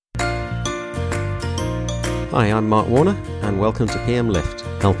Hi, I'm Mark Warner, and welcome to PM Lift,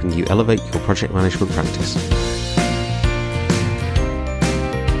 helping you elevate your project management practice.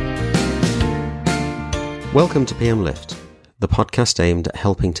 Welcome to PM Lift, the podcast aimed at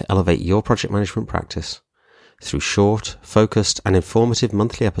helping to elevate your project management practice through short, focused, and informative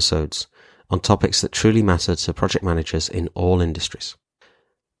monthly episodes on topics that truly matter to project managers in all industries.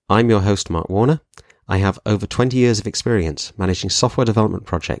 I'm your host, Mark Warner. I have over 20 years of experience managing software development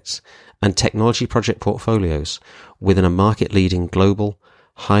projects and technology project portfolios within a market-leading global,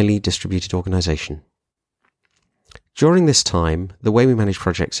 highly distributed organization. During this time, the way we manage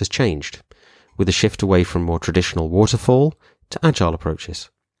projects has changed, with a shift away from more traditional waterfall to agile approaches.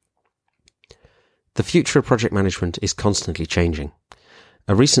 The future of project management is constantly changing.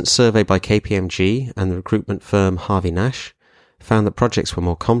 A recent survey by KPMG and the recruitment firm Harvey Nash found that projects were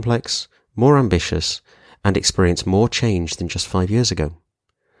more complex, more ambitious, and experience more change than just 5 years ago.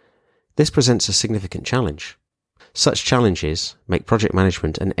 This presents a significant challenge. Such challenges make project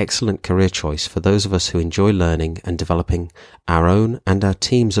management an excellent career choice for those of us who enjoy learning and developing our own and our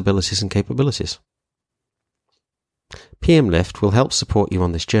team's abilities and capabilities. PM Lift will help support you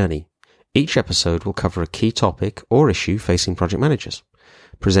on this journey. Each episode will cover a key topic or issue facing project managers,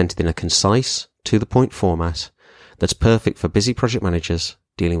 presented in a concise, to-the-point format that's perfect for busy project managers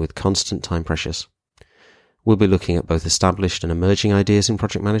dealing with constant time pressures. We'll be looking at both established and emerging ideas in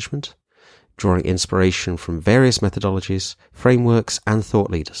project management, drawing inspiration from various methodologies, frameworks, and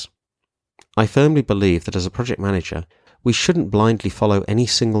thought leaders. I firmly believe that as a project manager, we shouldn't blindly follow any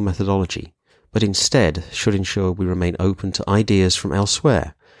single methodology, but instead should ensure we remain open to ideas from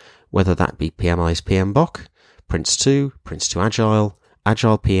elsewhere, whether that be PMI's PMBOK, Prince2, Prince2 Agile,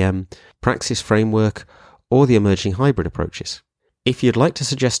 Agile PM, Praxis Framework, or the emerging hybrid approaches. If you'd like to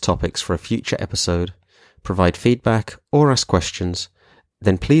suggest topics for a future episode, provide feedback, or ask questions,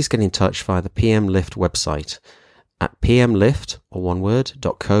 then please get in touch via the PM Lift website at pmlift.co.uk.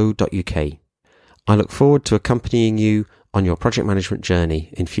 I look forward to accompanying you on your project management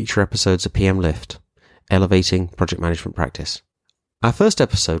journey in future episodes of PM Lift, elevating project management practice. Our first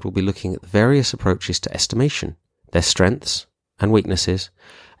episode will be looking at the various approaches to estimation, their strengths and weaknesses,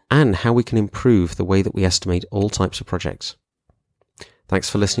 and how we can improve the way that we estimate all types of projects. Thanks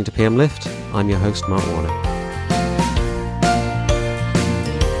for listening to PM Lift. I'm your host, Mark Warner.